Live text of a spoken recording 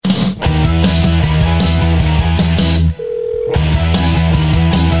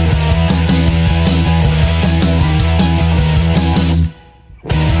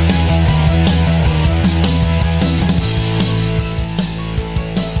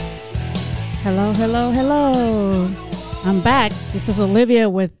Hello, hello, hello. I'm back. This is Olivia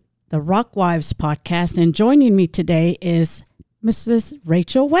with the Rock Wives podcast, and joining me today is Mrs.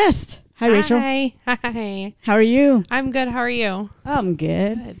 Rachael West. Hi, Rachel. Hi. How are you? I'm good. How are you? I'm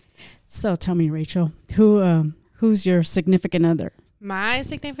good. So tell me, Rachel, who's your significant other? My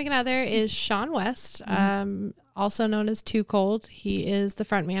significant other is Shaun West, also known as Too Cold. He is the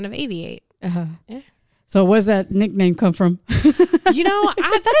front man of AV8. Yeah. So where's that nickname come from? You know,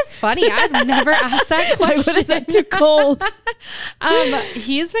 that is funny. I've never asked that question. What is that, Too Cold?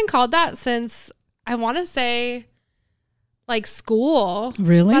 He's been called that since, I want to say, like school.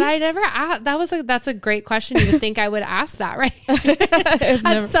 Really? But I never asked. That's a great question. You would think I would ask that, right?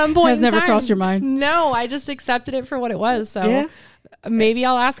 At some point has never crossed your mind. No, I just accepted it for what it was. So yeah. Maybe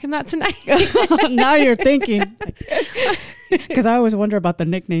I'll ask him that tonight. Now you're thinking. Because I always wonder about the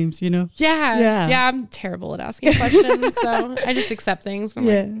nicknames, you know? Yeah. I'm terrible at asking questions. So I just accept things. I'm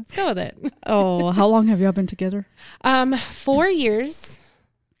like, let's go with it. Oh, how long have y'all been together? 4 years,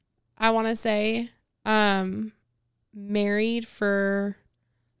 I want to say. Married for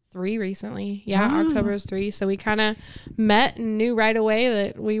 3 recently. Yeah, wow. October was 3. So we kind of met and knew right away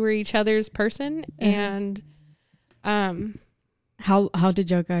that we were each other's person. And how did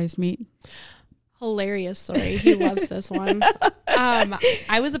y'all guys meet? Hilarious story. He loves this one.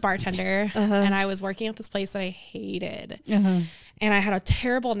 I was a bartender and I was working at this place that I hated. And I had a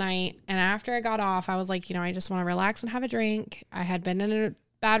terrible night. And after I got off, I was like, I just want to relax and have a drink. I had been in a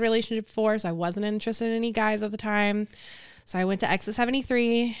bad relationship before, so I wasn't interested in any guys at the time. So I went to Exit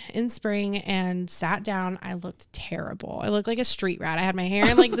 73 in spring and sat down. I looked terrible. I looked like a street rat. I had my hair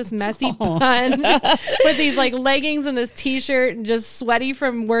in like this messy bun with these like leggings and this t-shirt and just sweaty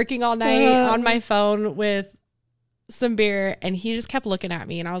from working all night on my phone with some beer. And he just kept looking at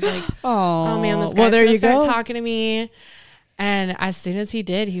me and I was like, oh man, this guy's gonna start talking to me. And as soon as he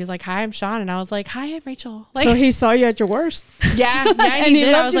did, he was like, hi, I'm Shaun. And I was like, hi, I'm Rachel. Like, so he saw you at your worst? Yeah, and he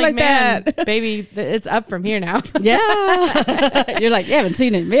did. I was like man, baby, it's up from here now. Yeah. You're like, you haven't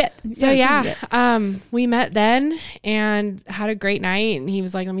seen it yet. So we met then and had a great night. And he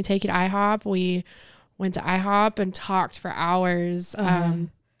was like, let me take you to IHOP. We went to IHOP and talked for hours.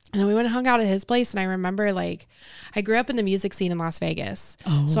 And then we went and hung out at his place. And I remember, like, I grew up in the music scene in Las Vegas.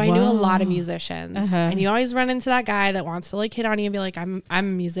 So I knew a lot of musicians. And you always run into that guy that wants to, like, hit on you and be like, I'm a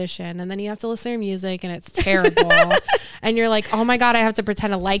musician. And then you have to listen to music and it's terrible. And you're like, oh, my God, I have to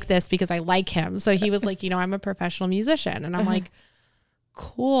pretend to like this because I like him. So he was like, I'm a professional musician. And I'm like,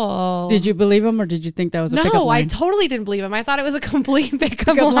 cool. Did you believe him or did you think that was a pickup line? No, I totally didn't believe him. I thought it was a complete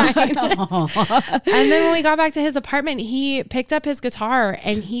pickup line. And then when we got back to his apartment, he picked up his guitar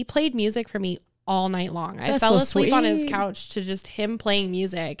and he played music for me all night long. I fell asleep on his couch to just him playing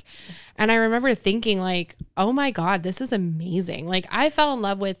music. And I remember thinking like, oh my God, this is amazing. Like I fell in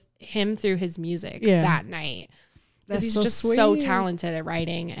love with him through his music that night. Because he's just so talented at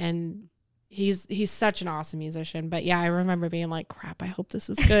writing and he's such an awesome musician. But yeah, I remember being like, crap, I hope this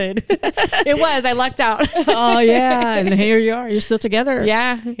is good. It was. I lucked out. Oh yeah. And here you are. You're still together.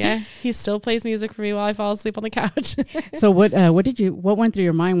 Yeah. He still plays music for me while I fall asleep on the couch. So what went through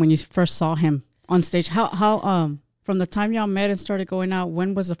your mind when you first saw him on stage? How from the time y'all met and started going out,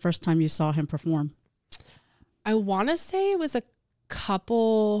 when was the first time you saw him perform? I want to say it was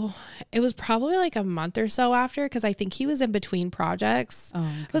it was probably like a month or so after, because I think he was in between projects.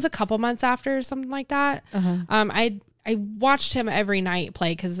 It was a couple months after or something like that. I watched him every night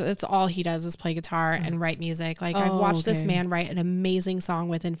play because it's all he does is play guitar and write music. Like I've watched this man write an amazing song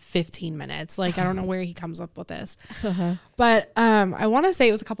within 15 minutes. Like I don't know where he comes up with this. But I want to say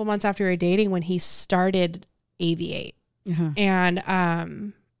it was a couple months after we were dating when he started AV8.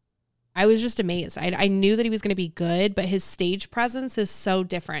 And I was just amazed. I knew that he was going to be good, but his stage presence is so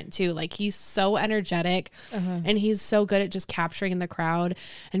different too. Like he's so energetic and he's so good at just capturing the crowd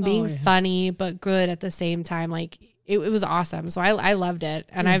and being funny, but good at the same time. Like it was awesome. So I loved it.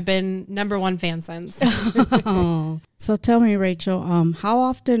 And I've been #1 fan since. So tell me, Rachel, how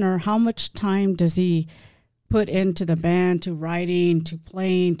often or how much time does he put into the band, to writing, to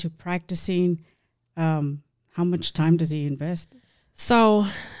playing, to practicing? How much time does he invest? So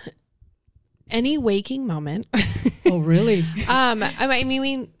any waking moment. Oh, really? I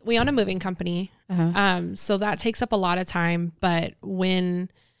mean, we own a moving company. So that takes up a lot of time. But when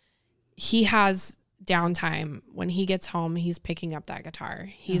he has downtime, when he gets home, he's picking up that guitar.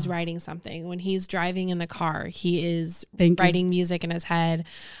 He's writing something. When he's driving in the car, he is writing music in his head.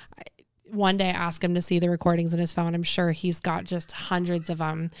 One day I asked him to see the recordings in his phone. I'm sure he's got just hundreds of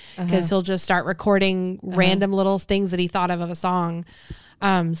them because he'll just start recording random little things that he thought of a song.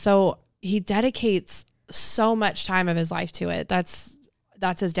 So he dedicates so much time of his life to it. That's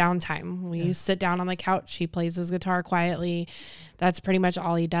that's his downtime. We sit down on the couch. He plays his guitar quietly. That's pretty much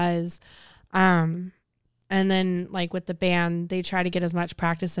all he does. And then like with the band, they try to get as much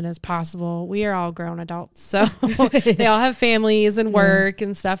practice in as possible. We are all grown adults. So they all have families and work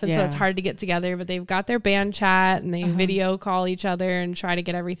and stuff. And so it's hard to get together, but they've got their band chat and they video call each other and try to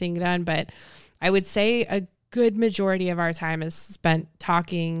get everything done. But I would say a good majority of our time is spent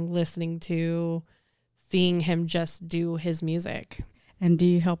talking, listening to, seeing him just do his music. And do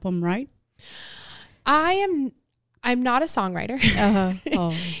you help him write? I'm not a songwriter.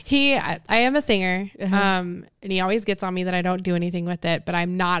 Oh. I am a singer. And he always gets on me that I don't do anything with it, but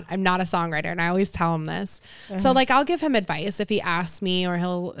I'm not a songwriter. And I always tell him this. So like, I'll give him advice if he asks me, or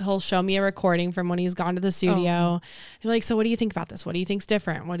he'll show me a recording from when he's gone to the studio. And like, so what do you think about this? What do you think's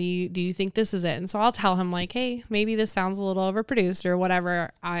different? Do you think this is it? And so I'll tell him like, hey, maybe this sounds a little overproduced or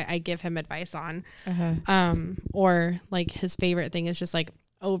whatever. I give him advice on, or like his favorite thing is just like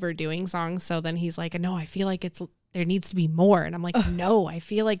overdoing songs. So then he's like, no, I feel like there needs to be more. And I'm like, no, I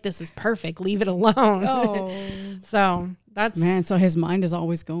feel like this is perfect. Leave it alone. So that's... Man, so his mind is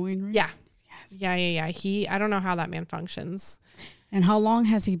always going, right? Yeah. Yes. Yeah. I don't know how that man functions. And how long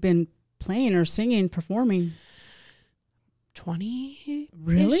has he been playing or singing, performing? 20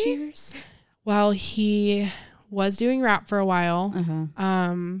 really? years. Well, he was doing rap for a while.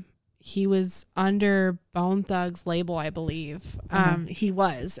 He was under Bone Thugs label, I believe. He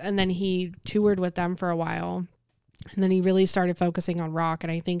was. And then he toured with them for a while. And then he really started focusing on rock.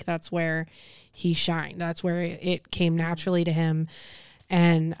 And I think that's where he shined. That's where it came naturally to him.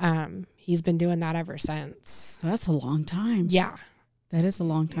 And he's been doing that ever since. So that's a long time. Yeah. That is a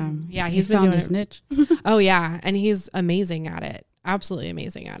long time. Yeah. He's been doing his niche. Oh, yeah. And he's amazing at it. Absolutely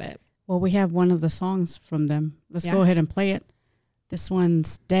amazing at it. Well, we have one of the songs from them. Let's go ahead and play it. This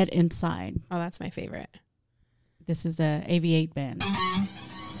one's Dead Inside. Oh, that's my favorite. This is the AV8 Band.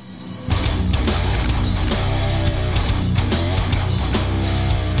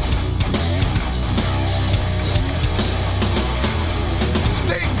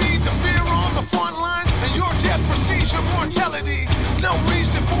 Mortality, no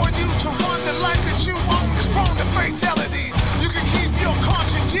reason for you to run. The life that you own is prone to fatality. You can keep your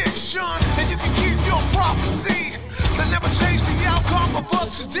contradiction and you can keep your prophecy. They never change the outcome of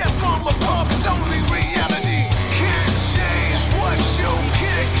us, 'cause death from above is only reality. Can't change what you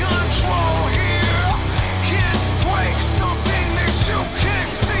can't control here. Can't break something that you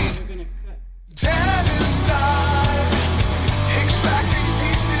can't see. Dead inside, extracting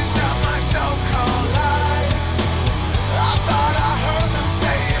pieces of my so-called life. I thought I heard them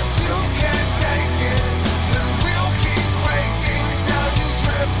say, if you can't take it, then we'll keep breaking till you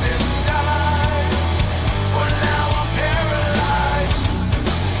drift and die. For now I'm paralyzed.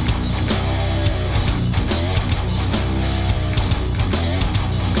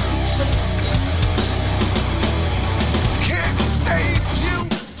 Can't save you,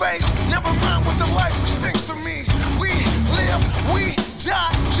 face, never mind what the life stinks of me. We live, we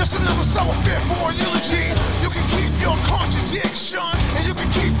die, just another soul fit for a eulogy. You can keep your contradiction and you can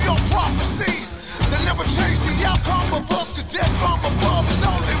keep your prophecy. They never change the outcome of us, 'cause death from above is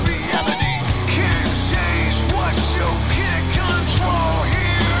only reality. Can't change what you can't control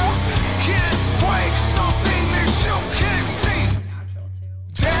here. Can't break something that you can't see.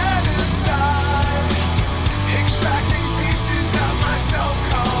 Dead inside, extracting pieces of my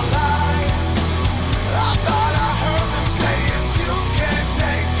so-called life. I thought I heard them say, if you can't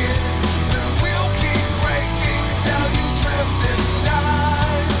take it, then we'll keep breaking till you drift and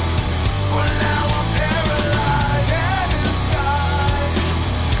die. For now I'm paralyzed. Dead inside.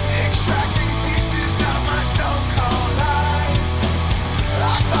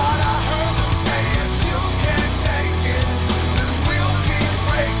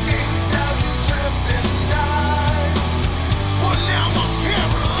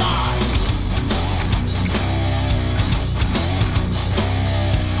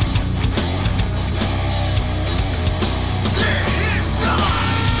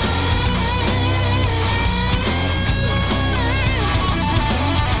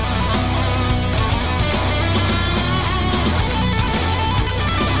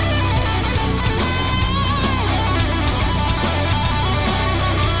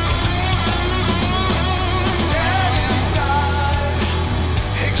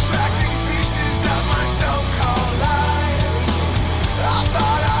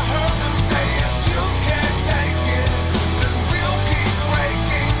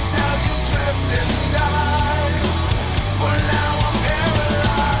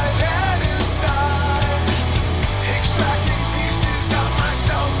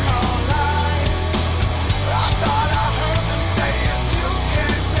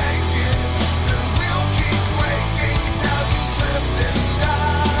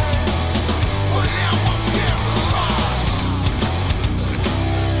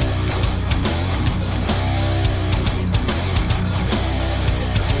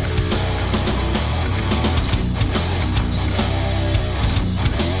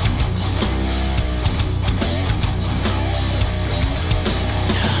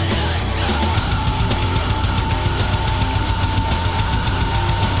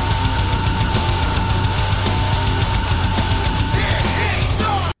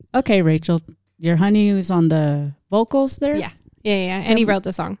 Okay, Rachel, your honey who's on the vocals there? Yeah. And he wrote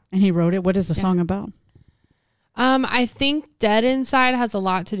the song. And he wrote it. What is the song about? I think Dead Inside has a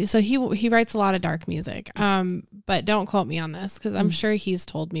lot to do. So he writes a lot of dark music. But don't quote me on this because I'm sure he's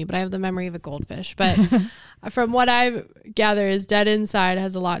told me, but I have the memory of a goldfish. But from what I gather is Dead Inside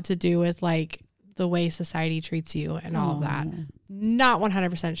has a lot to do with like the way society treats you and all of that. Not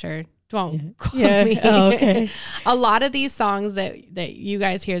 100% sure. Don't quote me. Oh, okay. A lot of these songs that you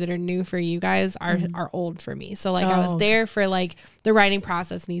guys hear that are new for you guys are old for me. So like I was there for like the writing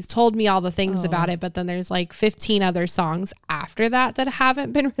process and he's told me all the things about it, but then there's like 15 other songs after that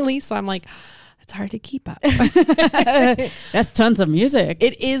haven't been released. So I'm like, it's hard to keep up. That's tons of music.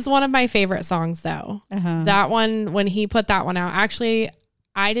 It is one of my favorite songs though. That one, when he put that one out, actually,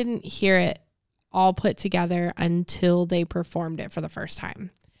 I didn't hear it all put together until they performed it for the first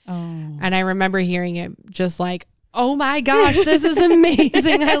time. And I remember hearing it just like, oh my gosh, this is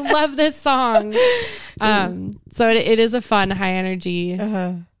amazing. I love this song. So it is a fun, high energy.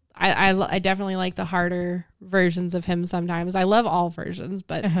 I definitely like the harder versions of him sometimes. I love all versions,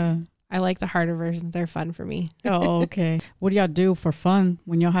 but I like the harder versions. They're fun for me. Oh, okay. What do y'all do for fun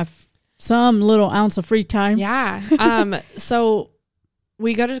when y'all have some little ounce of free time? Yeah. So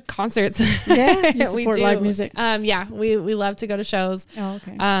we go to concerts. Yeah, you support live music. Yeah, we love to go to shows. Oh,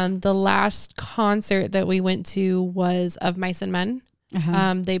 okay. The last concert that we went to was Of Mice and Men.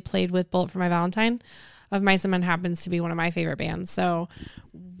 They played with Bullet for My Valentine. Of Mice and Men happens to be one of my favorite bands, so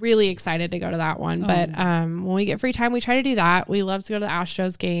really excited to go to that one. But when we get free time, we try to do that. We love to go to the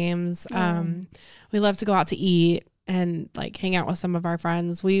Astros games. We love to go out to eat and like hang out with some of our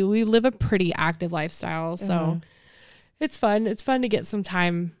friends. We live a pretty active lifestyle, so. It's fun. It's fun to get some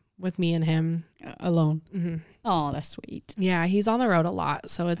time with me and him alone. Oh, that's sweet. Yeah, he's on the road a lot,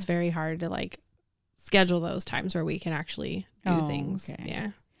 so it's very hard to like schedule those times where we can actually do things. Okay.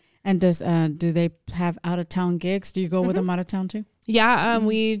 Yeah. And do they have out of town gigs? Do you go with them out of town too? Yeah.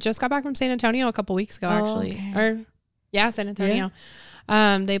 We just got back from San Antonio a couple weeks ago, actually. San Antonio.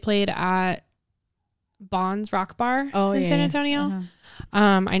 Yeah. They played at Bond's Rock Bar in San Antonio.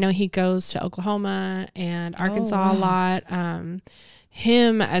 I know he goes to Oklahoma and Arkansas a lot.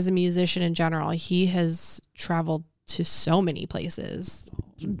 Him as a musician in general, he has traveled to so many places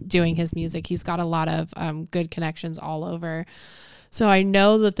doing his music. He's got a lot of good connections all over. So I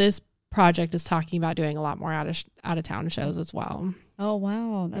know that this project is talking about doing a lot more out of town shows as well. Oh,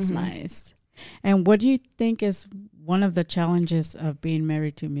 wow. That's nice. And what do you think is one of the challenges of being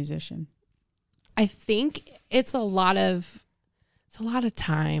married to a musician? I think it's a lot of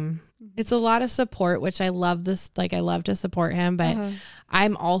time. It's a lot of support, which I love I love to support him, but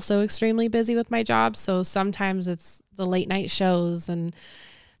I'm also extremely busy with my job. So sometimes it's the late night shows and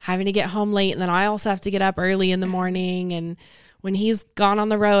having to get home late. And then I also have to get up early in the morning. And when he's gone on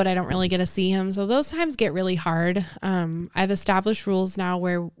the road, I don't really get to see him. So those times get really hard. I've established rules now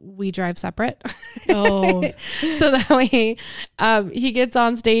where we drive separate. So that way he gets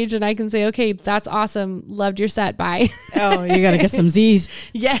on stage and I can say, okay, that's awesome. Loved your set. Bye. Oh, you got to get some Z's.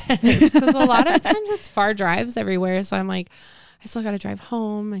 Yes. Because a lot of times it's far drives everywhere. So I'm like, I still got to drive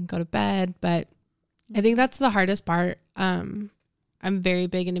home and go to bed. But I think that's the hardest part. I'm very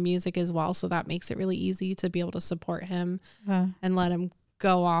big into music as well, so that makes it really easy to be able to support him and let him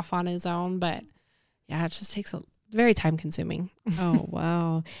go off on his own. But yeah, it just takes very time consuming. Oh,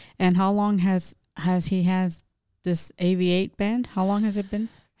 wow. And how long has he this AV8 band? How long has it been?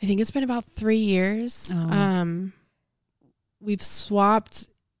 I think it's been about 3 years. We've swapped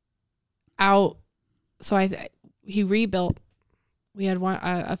out. So he rebuilt. We had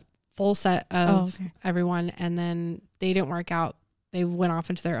a full set of everyone, and then they didn't work out. They went off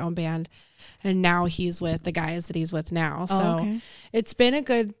into their own band, and now he's with the guys that he's with now. So it's been a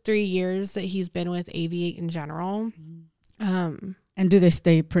good 3 years that he's been with AV8 in general. And do they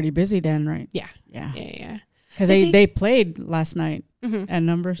stay pretty busy then, right? Yeah. Because they played last night at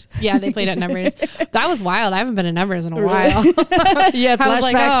Numbers. Yeah, they played at Numbers. That was wild. I haven't been at Numbers in a while. Yeah, I was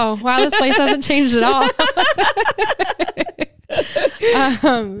like, oh, wow, this place hasn't changed at all.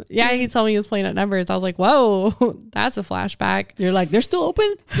 Yeah, he told me he was playing at Numbers. I was like, whoa, that's a flashback. You're like, they're still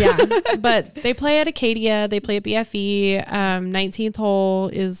open? Yeah, but they play at Acadia. They play at BFE. 19th Hole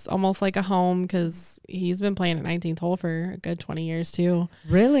is almost like a home because he's been playing at 19th Hole for a good 20 years too.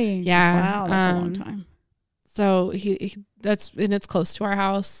 Really? Yeah. Wow, that's a long time. So it's close to our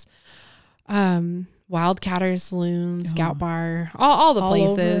house. Wildcatter Saloon, Scout Bar, all the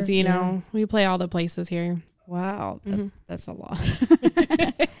places, over, you know, we play all the places here. Wow. That's a lot.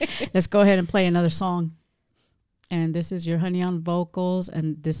 Let's go ahead and play another song. And this is Your Honey on vocals,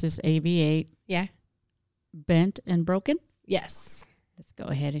 and this is AV8. Yeah. Bent and Broken. Yes. Let's go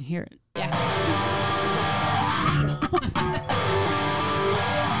ahead and hear it. Yeah.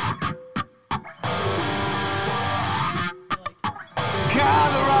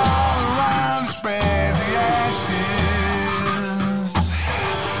 Gather all around, spread the ashes.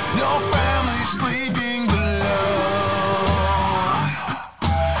 No family sleeping below.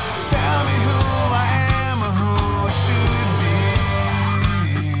 Tell me who I am or who I should be.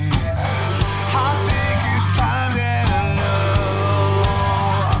 I think it's time that I know.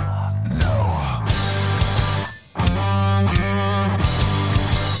 No.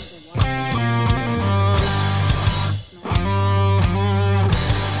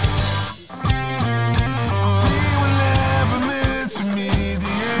 We were never meant to meet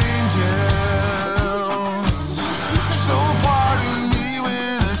the angels. So pardon me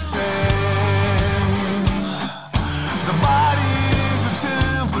when I say the body is a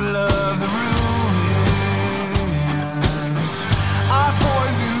temple of the ruins. I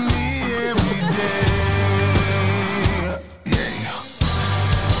poison me every day. Yeah.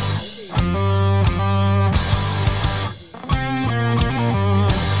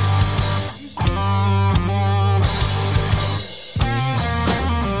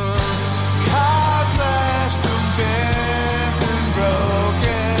 God bless the bent and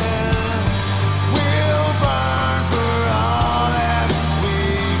broken. We'll burn for all that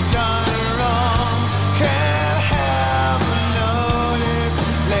we've done wrong. Can't help but notice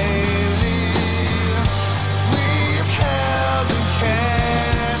lately we've held the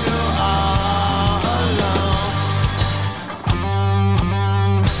candle all along.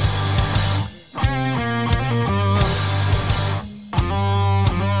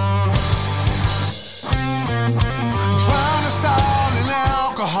 Drown us all in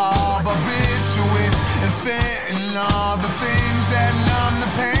alcohol, barbiturates and fentanyl, the things that numb the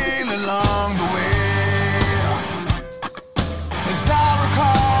pain along the way. As I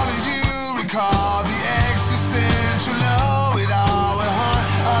recall, as you recall, the existential know-it-all will haunt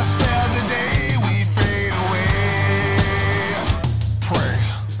us till the day we fade away. Pray.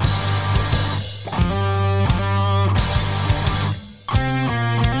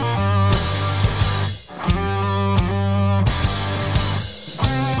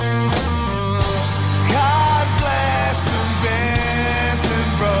 God bless the bent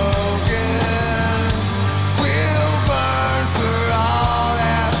and broken. We'll burn for all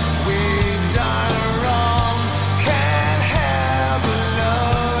that we've done wrong. Can't help but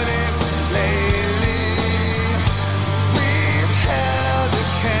notice lately we've held the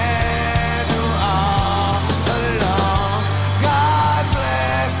candle all along. God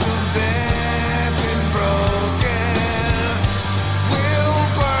bless the bent and broken. We'll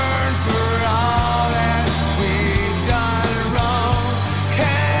burn for all that we've done wrong.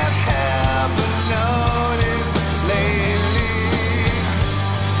 Can't help but notice lately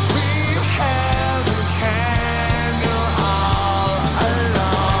we've held the candle all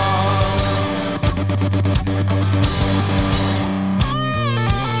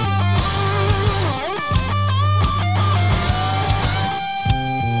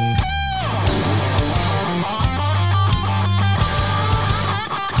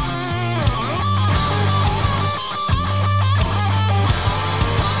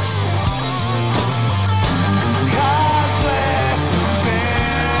God bless the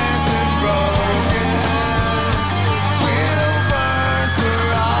bent and broken. We'll burn for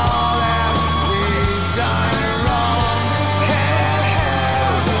all that we've done wrong. Can't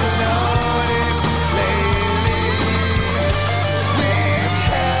help but notice lately we've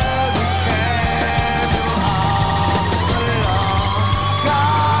held the candle all along.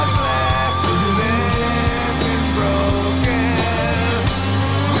 God bless the bent and broken.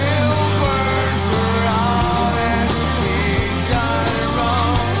 We'll burn for all that we've done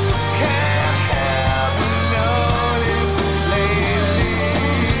wrong. Can't help but notice lately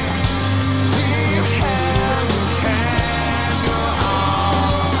we've held the candle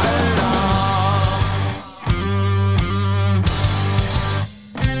all along.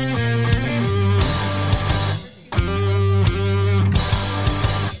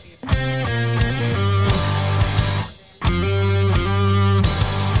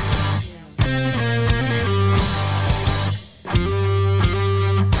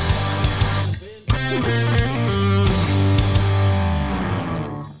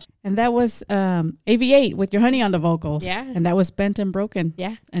 And that was AV8 with Your Honey on the vocals. Yeah. And that was Bent and Broken.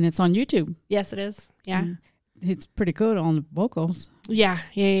 Yeah. And it's on YouTube. Yes, it is. Yeah. It's pretty good on the vocals. Yeah.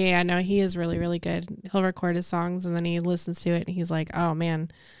 No, he is really, really good. He'll record his songs and then he listens to it and he's like, oh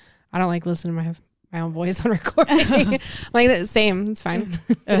man, I don't like listening to my own voice on recording. Like that same. It's fine.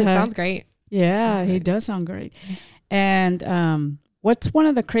 But it sounds great. Yeah, he does sound great. And What's one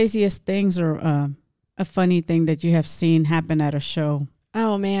of the craziest things or a funny thing that you have seen happen at a show?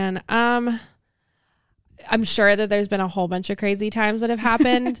 Oh man. I'm sure that there's been a whole bunch of crazy times that have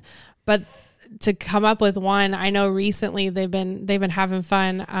happened, but to come up with one, I know recently they've been having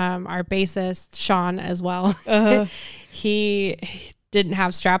fun. Our bassist Shaun as well. He didn't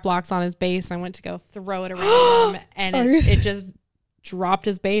have strap locks on his bass. I went to go throw it around him, and it just dropped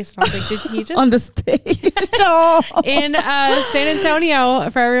his bass. And I was like, did he just on the stage in San Antonio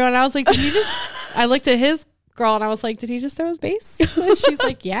for everyone? I was like, did he just? I looked at his girl and I was like, did he just throw his bass? And she's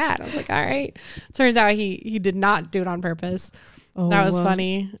like, yeah. And I was like, all right. Turns out he did not do it on purpose. That was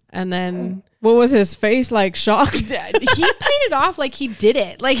funny. And then what was his face like? Shocked? He played it off like he did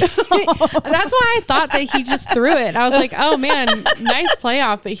it. Like that's why I thought that he just threw it. I was like, oh man, nice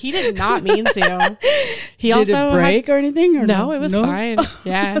playoff, but he did not mean to. Did it break or anything? Or no, it was fine.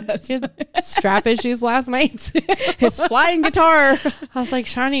 Yeah, he had strap issues last night. His flying guitar. I was like,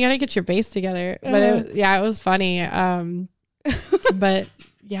 Shaun, you gotta get your bass together. But it was funny. But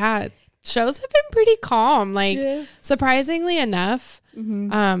yeah. Shows have been pretty calm, surprisingly enough.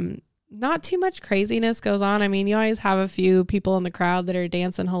 Not too much craziness goes on. I mean, you always have a few people in the crowd that are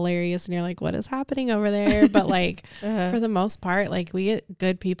dancing hilarious and you're like, what is happening over there? But for the most part, we get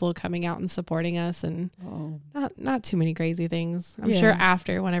good people coming out and supporting us, and not too many crazy things. I'm sure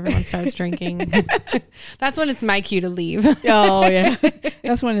after, when everyone starts drinking, that's when it's my cue to leave. Oh yeah.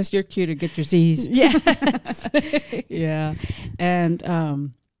 That's when it's your cue to get your Z's. Yes. Yeah.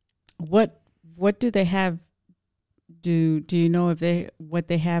 And, what do they have? Do you know what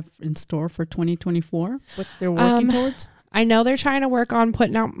they have in store for 2024? What they're working towards? I know they're trying to work on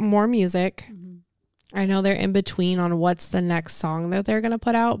putting out more music. I know they're in between on what's the next song that they're going to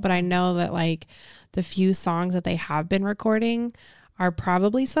put out, but I know that the few songs that they have been recording are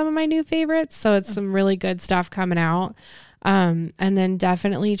probably some of my new favorites. So it's some really good stuff coming out. And then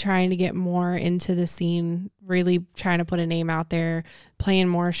definitely trying to get more into the scene, really trying to put a name out there, playing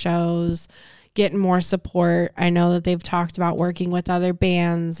more shows, getting more support. I know that they've talked about working with other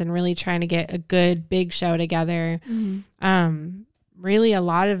bands and really trying to get a good big show together. Really a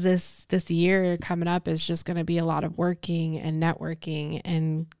lot of this year coming up is just going to be a lot of working and networking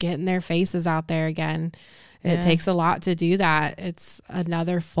and getting their faces out there again. It takes a lot to do that. It's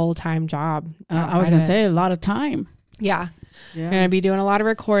another full-time job. I was going to say a lot of time. Yeah. We're going to be doing a lot of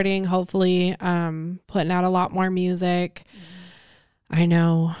recording, hopefully, putting out a lot more music. I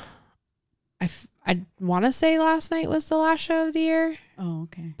know. I want to say last night was the last show of the year. Oh,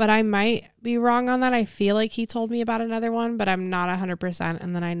 okay. But I might be wrong on that. I feel like he told me about another one, but I'm not 100%.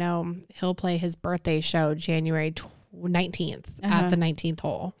 And then I know he'll play his birthday show January 19th at the 19th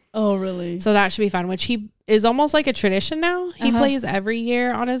hole. Oh, really? So that should be fun, which he is almost like a tradition now. He plays every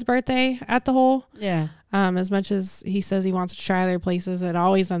year on his birthday at the hole. Yeah. As much as he says he wants to try other places, it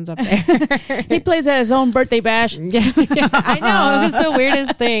always ends up there. He plays at his own birthday bash. Yeah, I know. It was the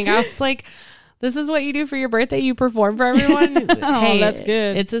weirdest thing. I was like, this is what you do for your birthday? You perform for everyone? Hey, that's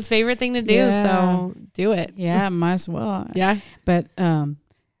good. It's his favorite thing to do, so do it. Yeah, might as well. Yeah. But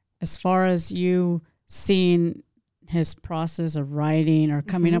as far as you seeing his process of writing or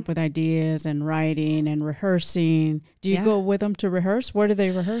coming up with ideas and writing and rehearsing, do you go with them to rehearse? Where do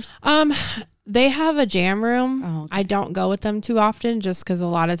they rehearse? They have a jam room. Oh, okay. I don't go with them too often just because a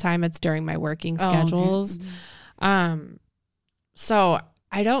lot of time it's during my working schedules. Okay. So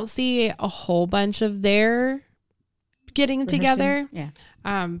I don't see a whole bunch of their getting rehearsing together. Yeah.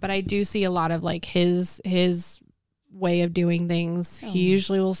 But I do see a lot of his way of doing things. He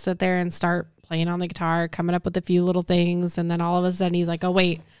usually will sit there and start playing on the guitar, coming up with a few little things, and then all of a sudden he's like, oh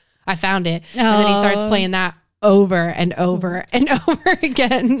wait, I found it. And then he starts playing that over and over and over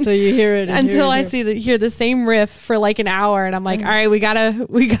again. So you hear it until I hear the same riff for an hour, and I'm like, all right, we gotta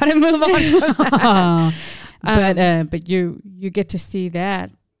move on from that. But you get to see that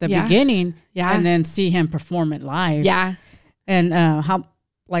beginning, and then see him perform it live. Yeah. And how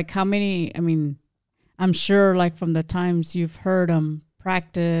many? I mean, I'm sure from the times you've heard him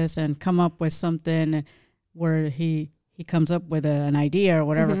practice and come up with something where he comes up with an idea or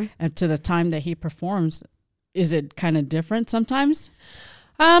whatever, and to the time that he performs, is it kind of different sometimes?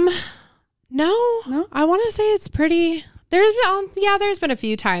 No. I want to say it's pretty. There's been a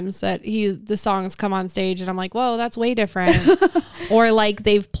few times that the songs come on stage and I'm like, whoa, that's way different. Or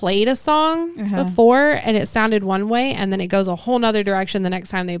they've played a song before and it sounded one way and then it goes a whole nother direction the next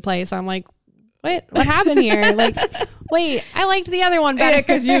time they play. So I'm like, what happened here? Wait, I liked the other one better. Yeah,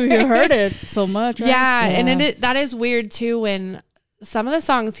 because you heard it so much, right? Yeah, and that is weird too when some of the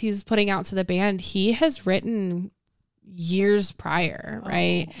songs he's putting out to the band, he has written years prior,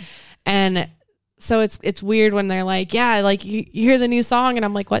 right? And So it's weird when they're like, yeah, like you hear the new song, and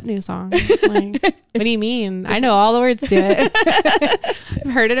I'm like, what new song? Like, what do you mean? I know all the words to it.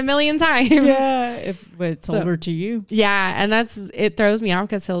 I've heard it a million times. Yeah, but it's older to you. Yeah, and it throws me off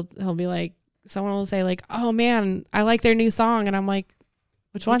because he'll be like, someone will say like, oh man, I like their new song, and I'm like,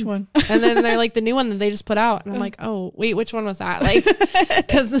 which one? And then they're like, the new one that they just put out, and I'm like, oh wait, which one was that? Like,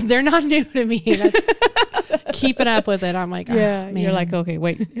 because they're not new to me. Keeping up with it, I'm like, oh, man. You're like, okay,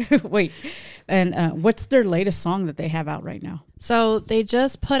 wait. And what's their latest song that they have out right now? So they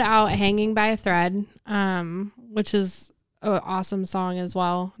just put out Hanging by a Thread, which is an awesome song as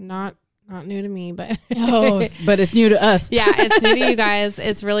well. Not new to me, but but it's new to us. Yeah, it's new to you guys.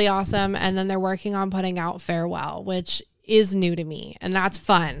 It's really awesome. And then they're working on putting out Farewell, which is new to me, and that's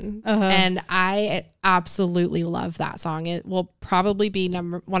fun. And I absolutely love that song. It will probably be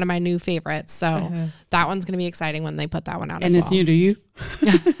one of my new favorites. So that one's going to be exciting when they put that one out as well. And it's new to you?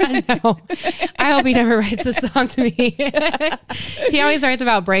 I know. I hope he never writes a song to me. He always writes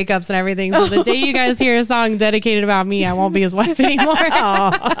about breakups and everything. So the day you guys hear a song dedicated about me, I won't be his wife anymore.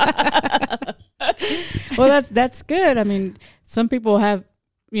 Well, that's good. I mean, some people have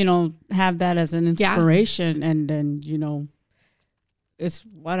that as an inspiration. And then, it's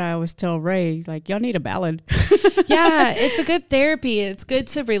what I always tell Ray, like, y'all need a ballad. Yeah, it's a good therapy. It's good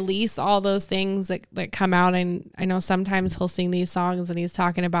to release all those things that come out. And I know sometimes he'll sing these songs and he's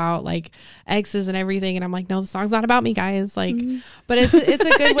talking about like exes and everything. And I'm like, no, the song's not about me, guys. Like, but it's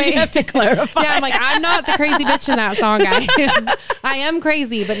a good way. You have to clarify. Yeah, I'm like, I'm not the crazy bitch in that song, guys. I am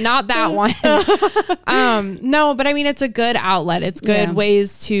crazy, but not that one. No, but I mean, it's a good outlet. It's good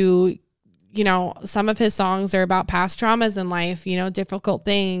ways to, some of his songs are about past traumas in life, difficult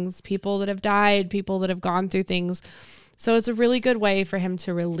things, people that have died, people that have gone through things. So it's a really good way for him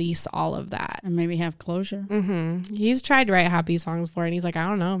to release all of that. And maybe have closure. He's tried to write happy songs for it, and he's like, I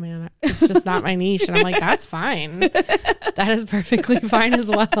don't know, man. It's just not my niche. And I'm like, that's fine. That is perfectly fine as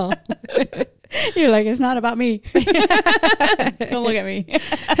well. You're like, it's not about me. Don't look at me.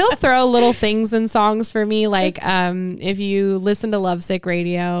 He'll throw little things in songs for me. Like, if you listen to Lovesick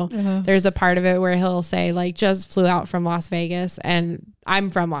Radio, there's a part of it where he'll say like, just flew out from Las Vegas, and I'm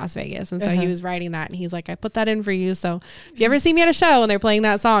from Las Vegas. And so he was writing that, and he's like, I put that in for you. So if you ever see me at a show and they're playing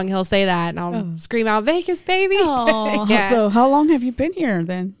that song, he'll say that, and I'll scream out, Vegas, baby. Yeah. So how long have you been here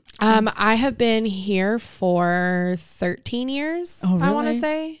then? I have been here for 13 years. Oh, really? I want to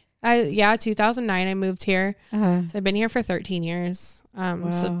say. 2009 I moved here. So I've been here for 13 years.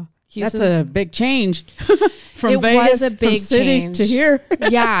 Wow. So that's a big change. From it Vegas, was a big city change to here.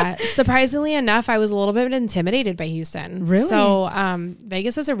 Yeah. Surprisingly enough, I was a little bit intimidated by Houston. Really? So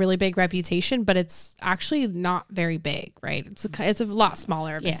Vegas has a really big reputation, but it's actually not very big, right? It's a lot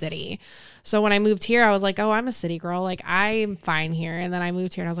smaller of a city. So when I moved here, I was like, oh, I'm a city girl. Like, I'm fine here. And then I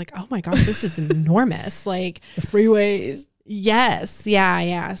moved here and I was like, oh my gosh, this is enormous. Like the freeways. Yes.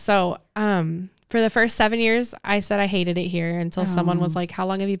 Yeah. So, for the first 7 years, I said I hated it here until someone was like, how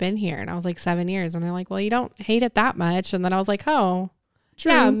long have you been here? And I was like, 7 years. And they're like, well, you don't hate it that much. And then I was like, oh,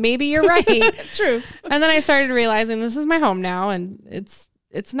 true. Yeah, maybe you're right. True. And then I started realizing this is my home now, and it's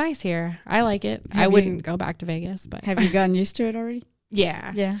nice here. I like it. I wouldn't go back to Vegas, but have you gotten used to it already?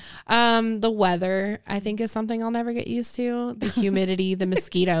 Yeah. The weather, I think, is something I'll never get used to. The humidity, the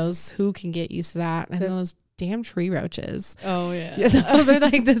mosquitoes, who can get used to that? And those damn tree roaches. Oh yeah. Those are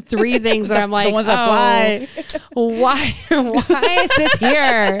like the three things that I'm like, the ones that fly. Why is this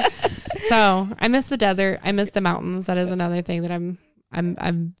here? So I miss the desert. I miss the mountains. That is another thing that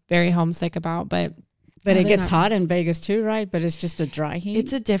I'm very homesick about. But it gets hot in Vegas too, right? But it's just a dry heat.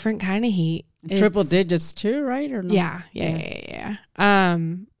 It's a different kind of heat. Triple digits too, right? Or no? Yeah.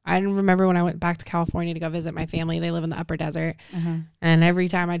 I remember when I went back to California to go visit my family. They live in the upper desert. And every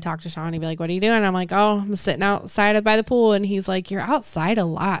time I'd talk to Shaun, he'd be like, what are you doing? I'm like, oh, I'm sitting outside by the pool. And he's like, you're outside a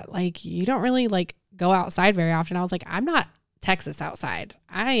lot. Like, you don't really like go outside very often. I was like, I'm not Texas outside.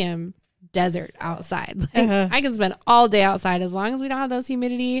 I am desert outside. Like, I can spend all day outside as long as we don't have those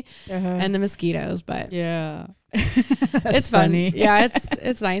humidity and the mosquitoes. But yeah, it's funny. Yeah,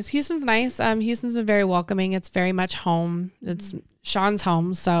 it's nice. Houston's nice. Houston's been very welcoming. It's very much home. It's Shaun's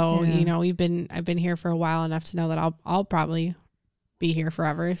home. So, I've been here for a while enough to know that I'll probably be here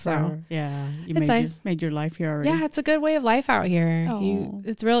forever. So yeah, you made your life here already. Yeah, it's a good way of life out here.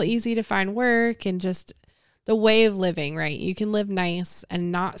 It's real easy to find work, and just the way of living, right? You can live nice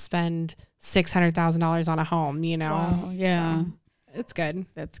and not spend $600,000 on a home, Wow, yeah. So it's good.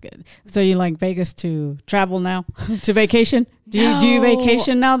 That's good. So you like Vegas to travel now? To vacation? Do you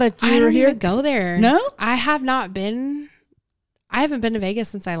vacation now that you're here? I don't even go there. No? I have not been. I haven't been to Vegas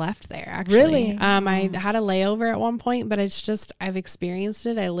since I left there, actually. Really? I had a layover at one point, but it's just, I've experienced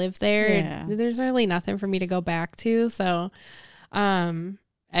it. I lived there. Yeah. There's really nothing for me to go back to. So,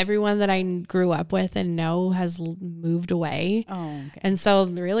 everyone that I grew up with and know has moved away. Oh, okay. And so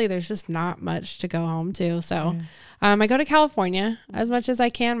really there's just not much to go home to. So, I go to California as much as I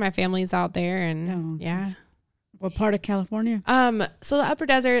can. My family's out there and yeah. What part of California? So the upper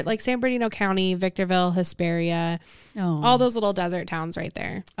desert, like San Bernardino County, Victorville, Hesperia, all those little desert towns right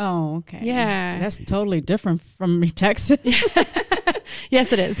there. Oh, okay. Yeah. That's totally different from me, Texas.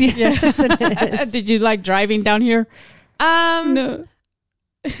 Yes, it is. Yes, it is. Did you like driving down here? No.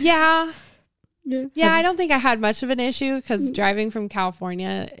 Yeah. Yeah, I don't think I had much of an issue because driving from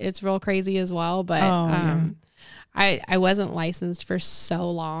California, it's real crazy as well. But I wasn't licensed for so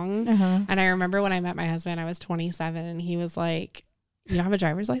long. And I remember when I met my husband, I was 27 and he was like, "You don't have a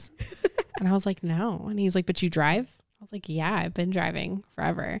driver's license?" And I was like, "No." And he's like, "But you drive?" I was like, "Yeah, I've been driving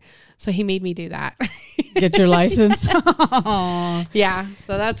forever." So he made me do that. Get your license. Yeah.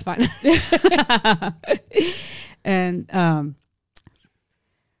 So that's fun. And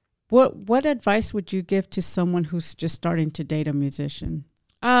what advice would you give to someone who's just starting to date a musician?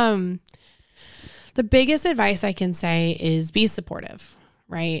 The biggest advice I can say is be supportive,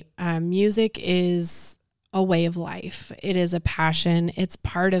 right? Music is a way of life. It is a passion. It's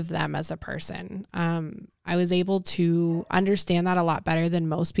part of them as a person. I was able to understand that a lot better than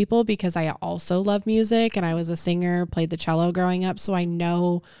most people because I also love music and I was a singer, played the cello growing up. So I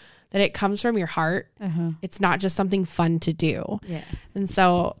know that it comes from your heart. It's not just something fun to do. Yeah. And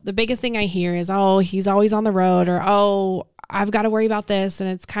so the biggest thing I hear is, "Oh, he's always on the road," or, "Oh, I've got to worry about this." And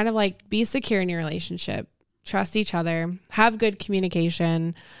it's kind of like, be secure in your relationship, trust each other, have good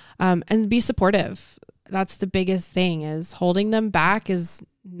communication, and be supportive. That's the biggest thing. Is holding them back is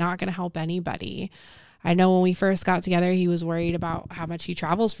not going to help anybody. I know when we first got together, he was worried about how much he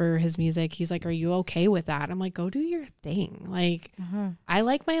travels for his music. He's like, "Are you okay with that?" I'm like, "Go do your thing. Like, I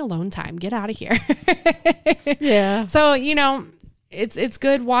like my alone time. Get out of here." Yeah. So, it's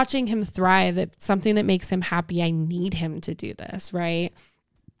good watching him thrive. It's something that makes him happy. I need him to do this, right?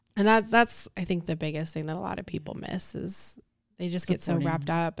 And that's I think the biggest thing that a lot of people miss is they just get so wrapped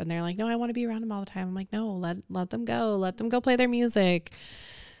up and they're like, "No, I want to be around him all the time." I'm like, "No, let them go. Let them go play their music."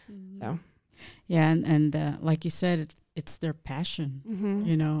 So, yeah, and like you said, it's their passion.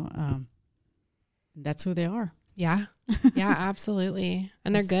 That's who they are. Yeah, yeah, absolutely,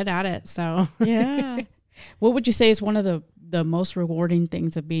 and they're good at it. So, yeah. What would you say is one of the most rewarding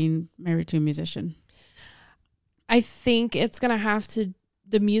things of being married to a musician? I think it's gonna have to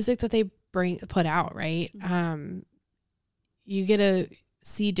the music that they put out, right? You get to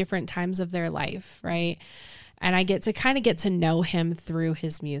see different times of their life, right? And I get to know him through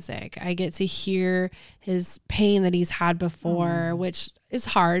his music. I get to hear his pain that he's had before, which is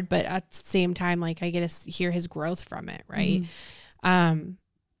hard, but at the same time, like I get to hear his growth from it, right?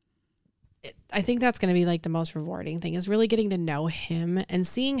 I think that's going to be like the most rewarding thing is really getting to know him and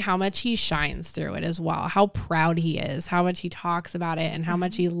seeing how much he shines through it as well, how proud he is, how much he talks about it and how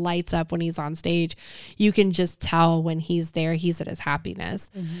much he lights up when he's on stage. You can just tell when he's there, he's at his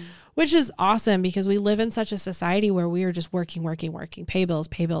happiness, which is awesome because we live in such a society where we are just working, pay bills,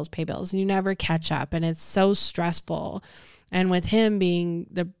 and you never catch up. And it's so stressful. And with him being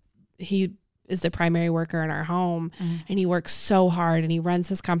he is the primary worker in our home and he works so hard and he runs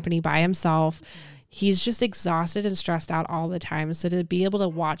his company by himself. He's just exhausted and stressed out all the time. So to be able to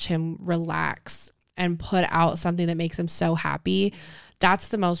watch him relax and put out something that makes him so happy, that's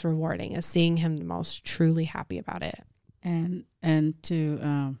the most rewarding, is seeing him the most truly happy about it. And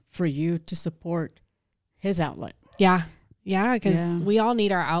to for you to support his outlet. Yeah. Yeah, because we all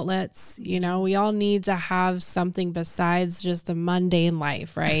need our outlets. We all need to have something besides just a mundane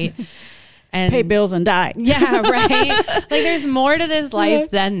life, right? And pay bills and die. Yeah, right. Like there's more to this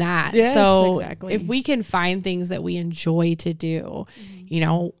life than that. Yes, so exactly. If we can find things that we enjoy to do,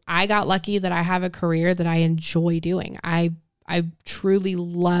 I got lucky that I have a career that I enjoy doing. I truly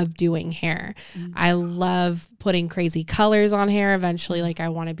love doing hair. I love putting crazy colors on hair. Eventually, like I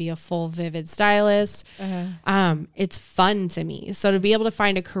want to be a full vivid stylist. It's fun to me. So to be able to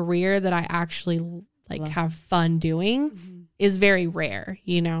find a career that I actually have fun doing is very rare,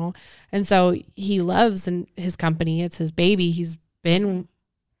 And so he loves his company. It's his baby. He's been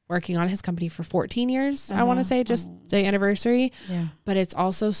working on his company for 14 years, I want to say, just the anniversary. Yeah. But it's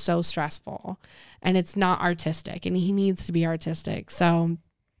also so stressful and it's not artistic and he needs to be artistic. So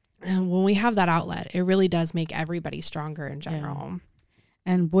when we have that outlet, it really does make everybody stronger in general. Yeah.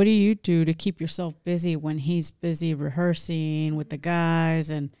 And what do you do to keep yourself busy when he's busy rehearsing with the guys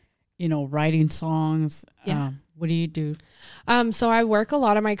and writing songs? Yeah. What do you do? So I work a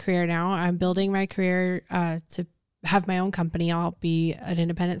lot of my career now. I'm building my career to have my own company. I'll be an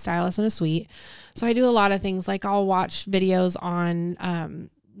independent stylist in a suite. So I do a lot of things, like I'll watch videos on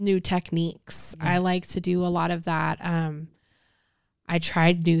new techniques. I like to do a lot of that. I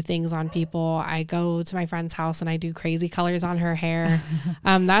tried new things on people. I go to my friend's house and I do crazy colors on her hair.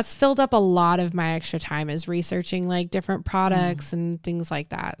 That's filled up a lot of my extra time, is researching like different products and things like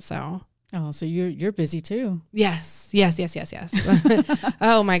that. So so you're busy too. Yes.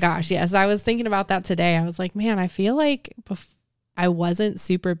 Oh my gosh. Yes. I was thinking about that today. I was like, man, I feel like I wasn't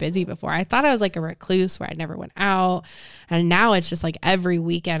super busy before. I thought I was like a recluse where I never went out. And now it's just like every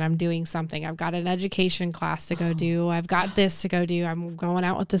weekend I'm doing something. I've got an education class to go do. I've got this to go do. I'm going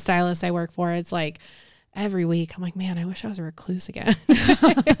out with the stylist I work for. It's like every week I'm like, man, I wish I was a recluse again.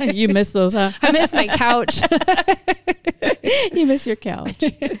 You miss those, huh? I miss my couch. You miss your couch.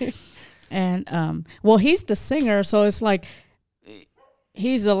 And, well, he's the singer. So it's like,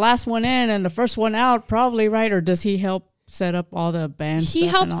 he's the last one in and the first one out probably, right? Or does he help set up all the band stuff? He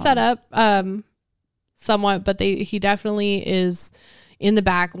helps set up somewhat, but he definitely is in the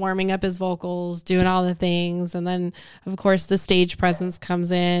back warming up his vocals, doing all the things. And then of course the stage presence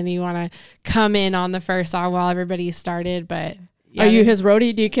comes in. You want to come in on the first song while everybody started, but are you his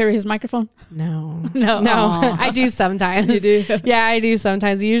roadie? Do you carry his microphone? No. Aww. I do sometimes. You do? Yeah, I do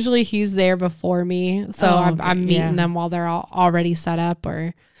sometimes. Usually he's there before me. So I'm meeting them while they're all already set up,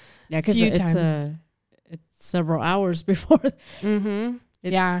 or because it's several hours before. Mm-hmm.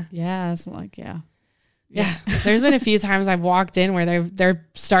 It's like, yeah. There's been a few times I've walked in where they're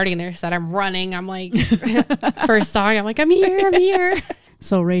starting their set. I'm running. I'm like, first song, I'm like, I'm here.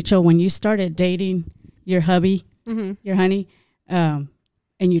 So Rachel, when you started dating your hubby, your honey, and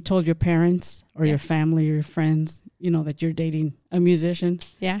you told your parents or your family or your friends, that you're dating a musician.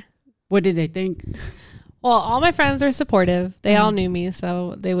 Yeah. What did they think? Well, all my friends were supportive. They all knew me.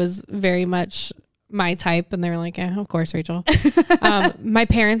 So they was very much my type, and they were like, of course, Rachel. My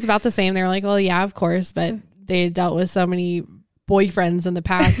parents about the same. They were like, well, yeah, of course. But they had dealt with so many boyfriends in the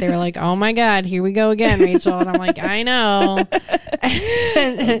past. They were like, oh my God, here we go again, Rachel. And I'm like, I know.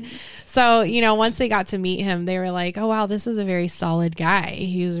 So, once they got to meet him, they were like, oh, wow, this is a very solid guy.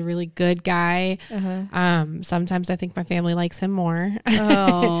 He was a really good guy. Sometimes I think my family likes him more.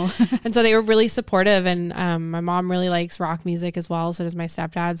 Oh. And so they were really supportive. And my mom really likes rock music as well. So does my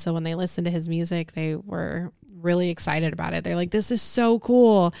stepdad. So when they listened to his music, they were really excited about it. They're like, this is so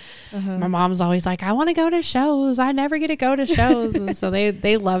cool. My mom's always like, I want to go to shows. I never get to go to shows. And so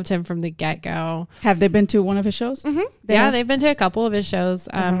they loved him from the get-go. Have they been to one of his shows? They've been to a couple of his shows.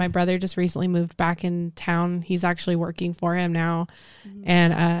 My brother just recently moved back in town. He's actually working for him now.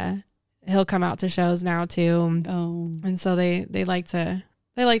 And he'll come out to shows now too. And so they like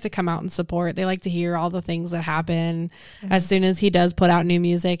to come out and support. They like to hear all the things that happen. As soon as he does put out new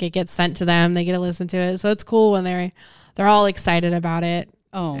music, it gets sent to them. They get to listen to it. So it's cool when they're all excited about it.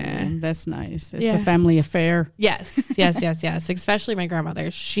 Oh, that's nice. It's a family affair. Yes. Especially my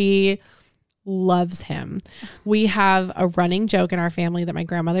grandmother. She loves him. We have a running joke in our family that my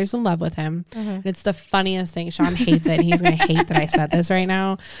grandmother's in love with him. And it's the funniest thing. Shaun hates it. He's going to hate that I said this right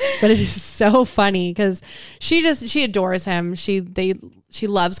now, but it is so funny because she adores him. She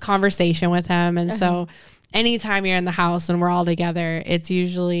loves conversation with him. And so anytime you're in the house and we're all together, it's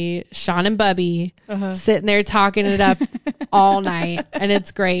usually Shaun and Bubby sitting there talking it up all night. And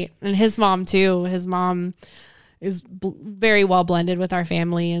it's great. And his mom too. His mom is very well blended with our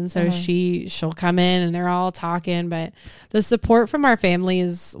family. And so she'll come in and they're all talking, but the support from our family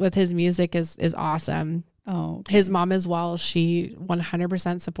with his music is awesome. His mom as well. She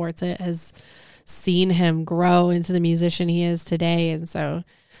 100% supports it, has seen him grow into the musician he is today. And so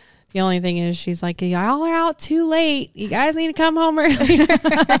the only thing is she's like, y'all are out too late. You guys need to come home earlier.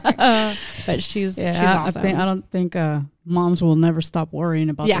 But she's awesome. I don't think moms will never stop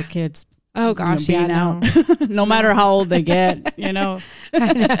worrying about their kids. Oh gosh, being out. No matter how old they get, I know.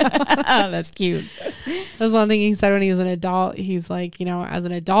 That's cute. That's one thing he said when he was an adult. He's like, as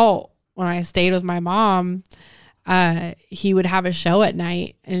an adult, when I stayed with my mom, he would have a show at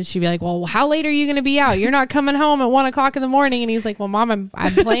night and she'd be like, well, how late are you going to be out? You're not coming home at 1:00 in the morning. And he's like, well, Mom,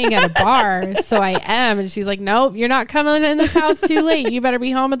 I'm playing at a bar. So I am. And she's like, nope, you're not coming in this house too late. You better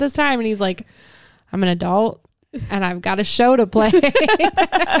be home at this time. And he's like, I'm an adult and I've got a show to play.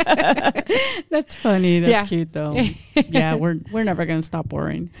 That's funny. That's cute though. Yeah. We're never going to stop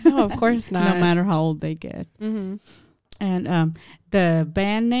worrying. No, of course not. No matter how old they get. And the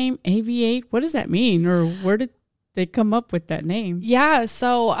band name AV8, what does that mean? Or where did they come up with that name? Yeah.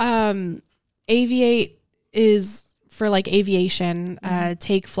 So AV8 is for like aviation,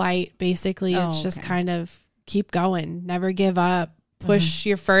 take flight. Basically, it's just okay. kind of keep going, never give up, push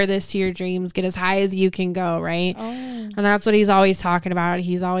your furthest to your dreams, get as high as you can go, right? And that's what he's always talking about.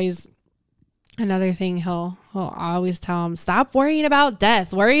 He's always, another thing he'll always tell him, stop worrying about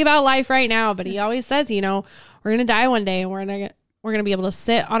death, worry about life right now. But he always says, you know, we're gonna die one day, and we're gonna be able to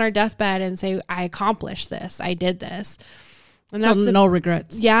sit on our deathbed and say, I accomplished this, I did this. And that's no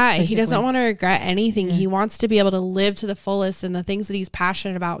regrets. Yeah, basically. he doesn't want to regret anything. He wants to be able to live to the fullest, and the things that he's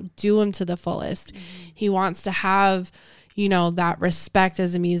passionate about, do them to the fullest. He wants to have, you know, that respect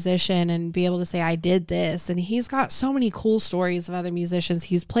as a musician and be able to say, I did this. And he's got so many cool stories of other musicians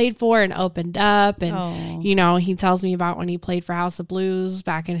he's played for and opened up. And, you know, he tells me about when he played for House of Blues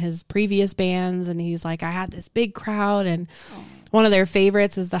back in his previous bands. And he's like, I had this big crowd. And one of their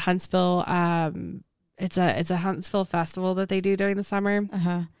favorites is the Huntsville, it's a Huntsville festival that they do during the summer,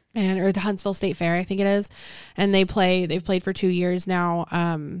 or the Huntsville State Fair, I think it is. And they've played for 2 years now,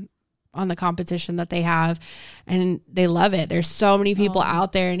 on the competition that they have, and they love it. There's so many people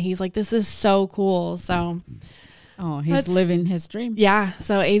out there, and he's like, this is so cool. So, he's living his dream. Yeah.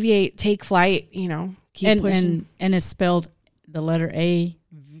 So AV8, take flight, you know, keep pushing. And it's spelled the letter A,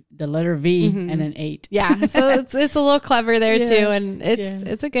 the letter V, and then 8. Yeah. So it's a little clever there too. And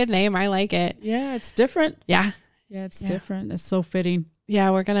it's a good name. I like it. Yeah. It's different. Yeah. Yeah. It's different. It's so fitting.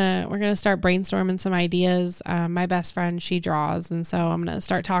 Yeah, we're gonna start brainstorming some ideas. My best friend, she draws, and so I'm gonna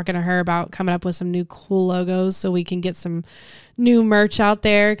start talking to her about coming up with some new cool logos so we can get some new merch out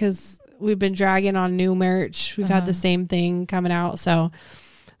there, because we've been dragging on new merch. We've had the same thing coming out, so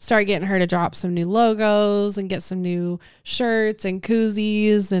start getting her to drop some new logos and get some new shirts and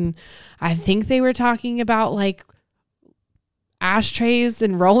koozies. And I think they were talking about like ashtrays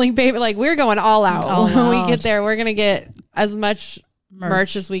and rolling paper. Like, we're going all out. When we get there, we're gonna get as much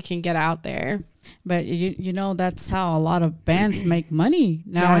merch as we can get out there. But you know, that's how a lot of bands make money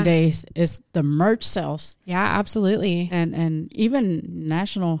nowadays, is the merch sales. Yeah, absolutely. And even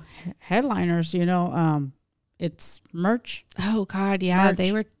national headliners, you know, it's merch. Oh God, yeah. Merch.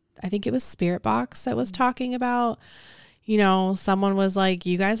 They were, I think it was Spirit Box that was talking about, you know, someone was like,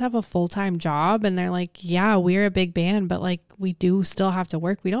 you guys have a full-time job, and they're like, yeah, we're a big band, but like, we do still have to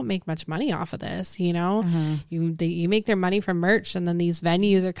work. We don't make much money off of this, you know. You make their money from merch, and then these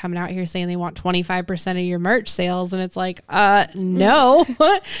venues are coming out here saying they want 25% of your merch sales, and it's like, no.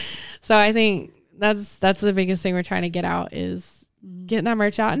 So I think that's the biggest thing we're trying to get out, is getting that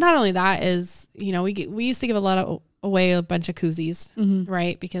merch out. And not only that is, you know, we used to give away a bunch of koozies,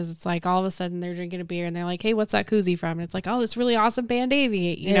 right? Because it's like all of a sudden they're drinking a beer and they're like, hey, what's that koozie from? And it's like, oh, this really awesome band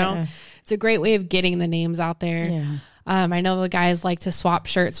AV8, you know. It's a great way of getting the names out there. I know the guys like to swap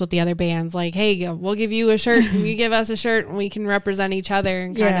shirts with the other bands, like, hey, we'll give you a shirt and you give us a shirt, and we can represent each other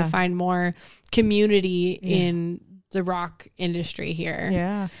and kind of find more community in the rock industry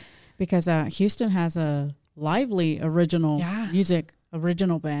here. Because Houston has a lively original music,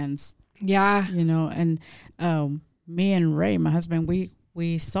 original bands. You know, and me and Ray, my husband,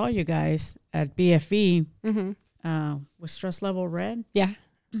 we saw you guys at BFE with Stress Level Red.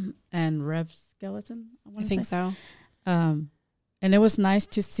 And Rev Skeleton, I think so. And it was nice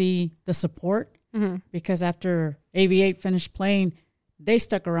to see the support, because after AV8 finished playing, they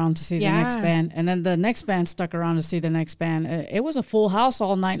stuck around to see the next band, and then the next band stuck around to see the next band. It was a full house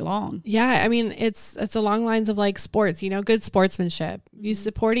all night long. I mean, it's along lines of like sports, you know, good sportsmanship. You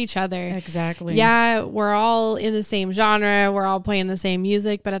support each other. Exactly. Yeah, we're all in the same genre, we're all playing the same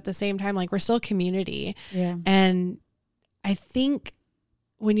music, but at the same time, like, we're still community. And I think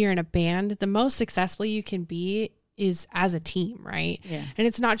when you're in a band, the most successful you can be is as a team, right? And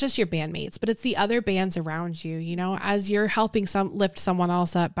it's not just your bandmates, but it's the other bands around you, you know, as you're helping lift someone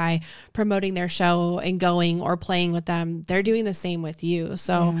else up by promoting their show and going or playing with them, they're doing the same with you.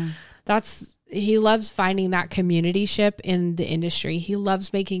 So he loves finding that community ship in the industry. He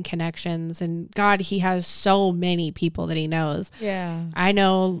loves making connections, and God, he has so many people that he knows. I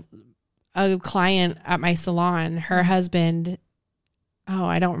know a client at my salon, her husband,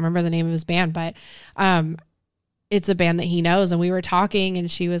 I don't remember the name of his band, but it's a band that he knows. And we were talking,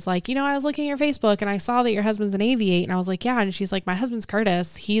 and she was like, you know, I was looking at your Facebook and I saw that your husband's an AV8. And I was like, yeah. And she's like, my husband's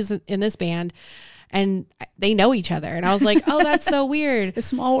Curtis. He's in this band, and they know each other. And I was like, oh, that's so weird. A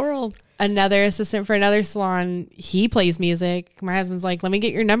small world. Another assistant for another salon, he plays music. My husband's like, let me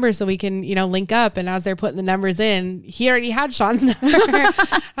get your number so we can, you know, link up. And as they're putting the numbers in, he already had Shaun's number.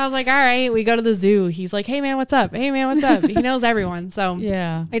 I was like, all right, we go to the zoo. He's like, hey man, what's up? Hey man, what's up? He knows everyone. So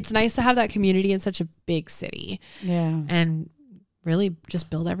it's nice to have that community in such a big city. And really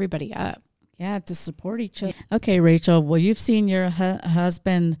just build everybody up. To support each other. Okay, Rachael, well, you've seen your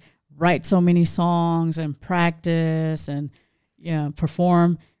husband write so many songs and practice and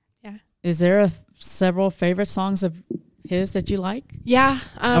perform. Yeah. Is there several favorite songs of his that you like? Yeah.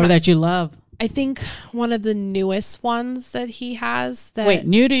 Or that you love? I think one of the newest ones that he has that... Wait,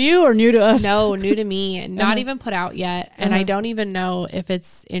 new to you or new to us? No, new to me and not even put out yet. And I don't even know if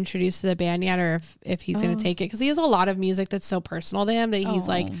it's introduced to the band yet or if he's going to take it. Because he has a lot of music that's so personal to him that he's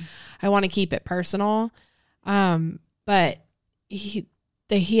like, I want to keep it personal. But he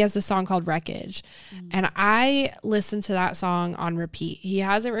has this song called Wreckage. And I listen to that song on repeat. He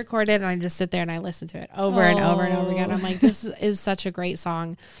has it recorded and I just sit there and I listen to it over and over and over again. I'm like, this is such a great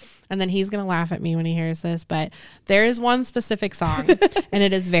song. And then he's going to laugh at me when he hears this, but there is one specific song and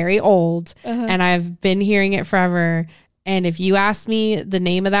it is very old and I've been hearing it forever. And if you ask me the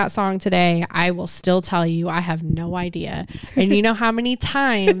name of that song today, I will still tell you I have no idea. And you know how many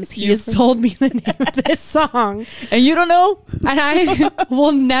times he has told me the name of this song and you don't know? And I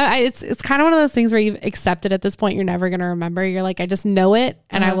will know. It's kind of one of those things where you've accepted at this point, you're never going to remember. You're like, I just know it.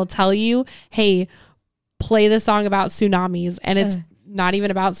 And I will tell you, hey, play the song about tsunamis. And it's not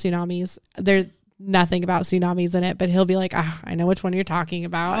even about tsunamis. There's nothing about tsunamis in it, but he'll be like, I know which one you're talking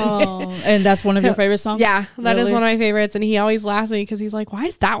about. And that's one of your favorite songs? Yeah, that is one of my favorites. And he always laughs at me because he's like, why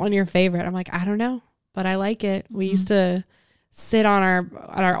is that one your favorite? I'm like, I don't know, but I like it. We used to sit on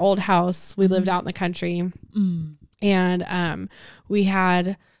our old house. We lived out in the country and we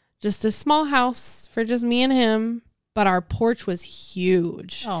had just a small house for just me and him. But our porch was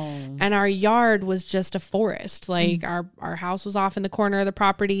huge and our yard was just a forest. Like our house was off in the corner of the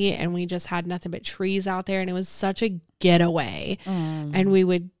property and we just had nothing but trees out there. And it was such a getaway. And we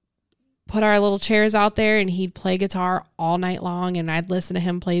would put our little chairs out there and he'd play guitar all night long. And I'd listen to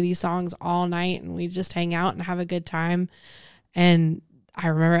him play these songs all night and we'd just hang out and have a good time. And I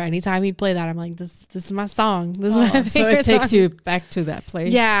remember anytime he'd play that, I'm like, this is my song. This is my favorite So it takes song. you back to that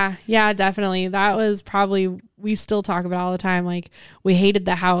place. Yeah, definitely. That was probably, we still talk about it all the time. Like we hated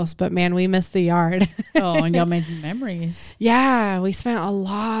the house, but man, we missed the yard. And y'all made memories. Yeah, we spent a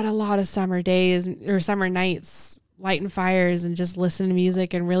lot of summer days or summer nights lighting fires and just listening to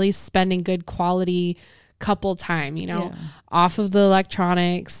music and really spending good quality couple time, off of the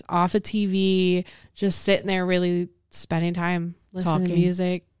electronics, off of TV, just sitting there really spending time listening to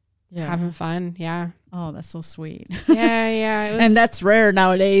music, having fun. Yeah. Oh, that's so sweet. Yeah. And that's rare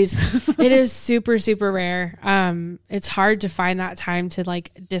nowadays. It is super, super rare. It's hard to find that time to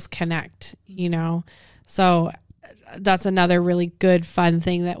like disconnect, So that's another really good, fun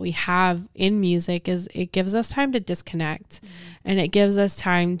thing that we have in music is it gives us time to disconnect and it gives us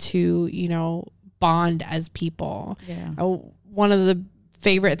time to, bond as people. Yeah. One of the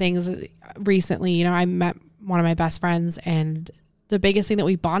favorite things recently, I met one of my best friends and the biggest thing that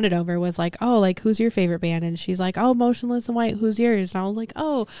we bonded over was like, oh, like who's your favorite band? And she's like, oh, Motionless in White. Who's yours? And I was like,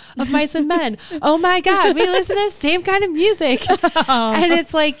 oh, Of Mice and Men. Oh my God, we listen to the same kind of music. And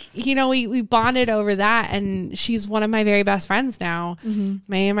it's like, we bonded over that. And she's one of my very best friends now.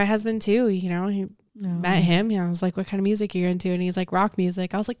 My husband too, he met him. I was like, what kind of music are you into? And he's like, rock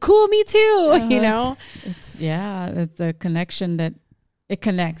music. I was like, cool, me too. It's a connection that it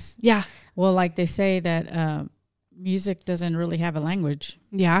connects. Yeah. Well, like they say that music doesn't really have a language.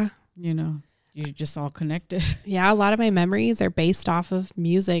 Yeah. You're just all connected. Yeah. A lot of my memories are based off of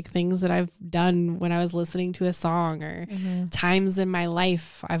music, things that I've done when I was listening to a song or times in my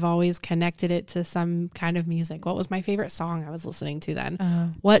life. I've always connected it to some kind of music. What was my favorite song I was listening to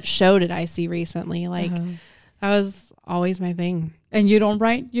then? What show did I see recently? Like that was always my thing. And you don't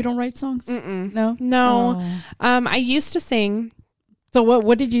write songs? No. I used to sing. So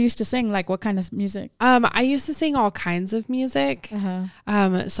what did you used to sing? Like what kind of music? I used to sing all kinds of music.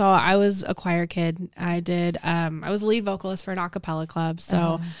 So I was a choir kid. I was a lead vocalist for an a cappella club.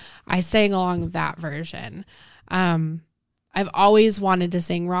 So I sang along that version. I've always wanted to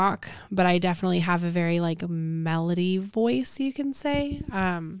sing rock, but I definitely have a very like melody voice, you can say.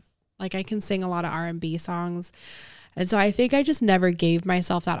 Like I can sing a lot of R&B songs. And so I think I just never gave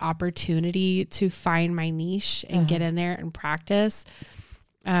myself that opportunity to find my niche and get in there and practice.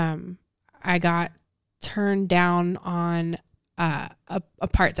 I got turned down on a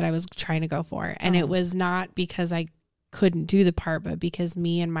part that I was trying to go for. And it was not because I couldn't do the part, but because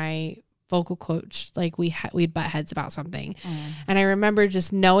me and my vocal coach, like we'd butt heads about something. And I remember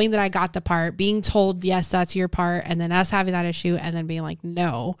just knowing that I got the part, being told, yes, that's your part. And then us having that issue and then being like,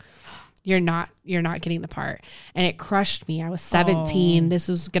 no, you're not getting the part. And it crushed me. I was 17. This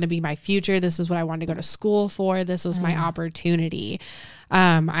was going to be my future. This is what I wanted to go to school for. This was my opportunity.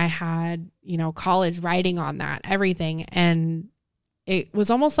 I had, college writing on that, everything. And it was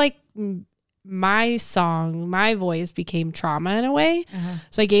almost like my voice became trauma in a way.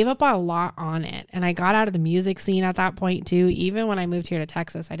 So I gave up a lot on it, and I got out of the music scene at that point too. Even when I moved here to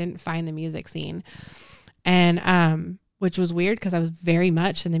Texas, I didn't find the music scene, and which was weird because I was very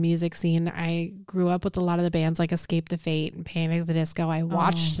much in the music scene. I grew up with a lot of the bands like Escape the Fate and Panic at the Disco. I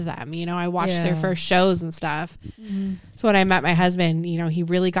watched them, I watched their first shows and stuff. So when I met my husband, he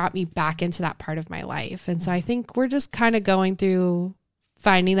really got me back into that part of my life. And so I think we're just kind of going through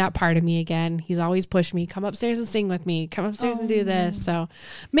finding that part of me again. He's always pushed me, come upstairs and sing with me, come upstairs and do this. So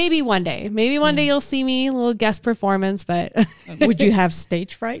maybe one day you'll see me, a little guest performance, but would you have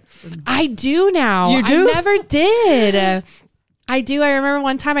stage fright? I do now. You do? I never did. I do. I remember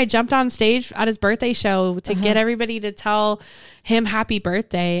one time I jumped on stage at his birthday show to get everybody to tell him happy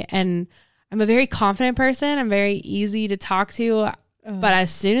birthday. And I'm a very confident person. I'm very easy to talk to. But as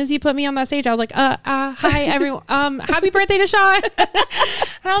soon as you put me on that stage, I was like, hi everyone. Happy birthday to Shaun.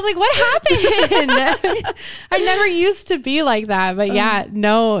 And I was like, what happened? I never used to be like that, but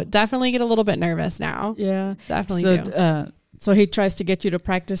definitely get a little bit nervous now. Yeah, definitely do. So he tries to get you to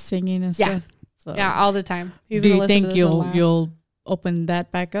practice singing and stuff. So yeah, all the time. Do you think you'll open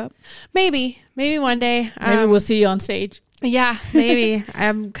that back up? Maybe one day. Maybe we'll see you on stage. Yeah, maybe.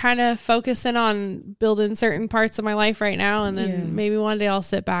 I'm kind of focusing on building certain parts of my life right now. And then maybe one day I'll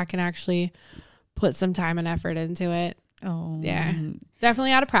sit back and actually put some time and effort into it. Oh, yeah.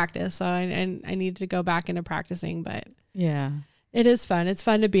 Definitely out of practice. So I need to go back into practicing, but yeah, it is fun. It's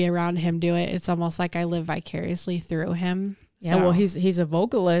fun to be around him do it. It's almost like I live vicariously through him. Yeah, well, he's a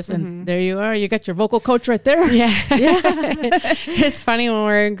vocalist, and there you are. You got your vocal coach right there. Yeah. It's funny when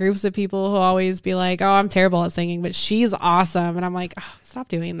we're in groups of people who always be like, oh, I'm terrible at singing, but she's awesome. And I'm like, oh, stop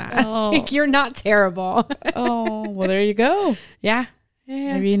doing that. Like, you're not terrible. Oh, well, there you go. Yeah.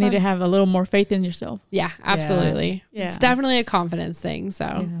 Maybe you need to have a little more faith in yourself. Yeah, absolutely. Yeah. It's definitely a confidence thing.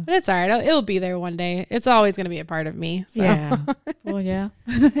 So, but it's all right. It'll be there one day. It's always going to be a part of me. So. Yeah. Well, yeah.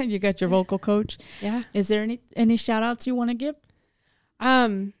 You got your vocal coach. Yeah. Is there any shout outs you want to give?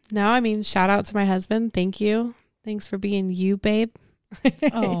 No, I mean, shout out to my husband. Thank you. Thanks for being you, babe.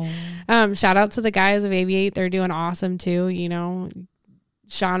 Shout out to the guys of AV8. They're doing awesome too.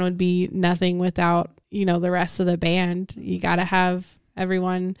 Shaun would be nothing without, the rest of the band. You got to have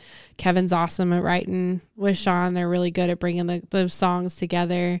everyone. Kevin's awesome at writing with Shaun. They're really good at bringing those songs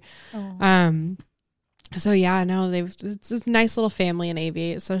together. So yeah, no, it's a nice little family in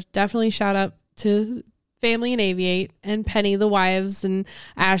AV8. So definitely shout out to family in AV8 and Penny, the wives, and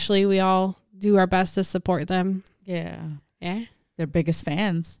Ashley. We all do our best to support them. Yeah. Yeah. Their biggest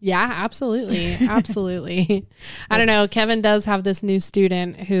fans. Yeah, absolutely. Absolutely. I don't know. Kevin does have this new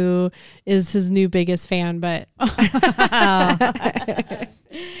student who is his new biggest fan, but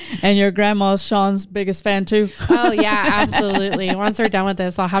and your grandma's Shaun's biggest fan too. Oh yeah, absolutely. Once we're done with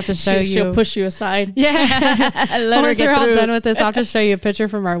this, I'll have to show you. She'll push you aside. Yeah. Once we're all done with this, I'll have to show you a picture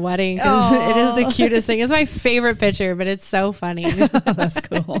from our wedding because it is the cutest thing. It's my favorite picture, but it's so funny. That's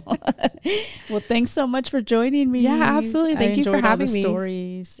cool. Well, thanks so much for joining me. Yeah, absolutely. Thank you for having me.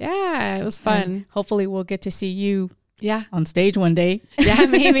 Stories. Yeah, it was fun. And hopefully we'll get to see you. Yeah. On stage one day. Yeah,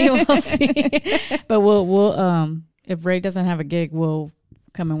 maybe we'll see. But we'll if Ray doesn't have a gig, we'll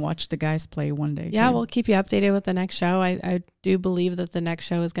come and watch the guys play one day. Yeah, too. we'll keep you updated with the next show. I do believe that the next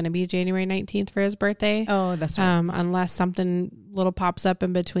show is going to be January 19th for his birthday. Oh, that's right. Unless something little pops up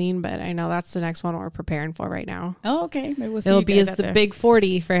in between, but I know that's the next one we're preparing for right now. Oh, okay. Maybe we'll see. It'll be as the big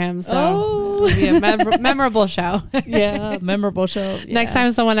 40 for him. So it'll be a memorable show. Yeah, memorable show. Yeah. Next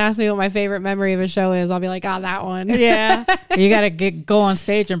time someone asks me what my favorite memory of a show is, I'll be like, that one. Yeah. You got to go on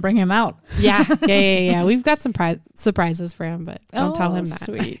stage and bring him out. Yeah. We've got some surprises for him, but don't tell him that.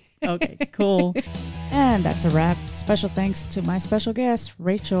 Sweet. Okay, cool. And that's a wrap. Special thanks to my special guest,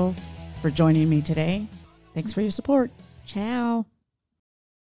 Rachael, for joining me today. Thanks for your support. Ciao.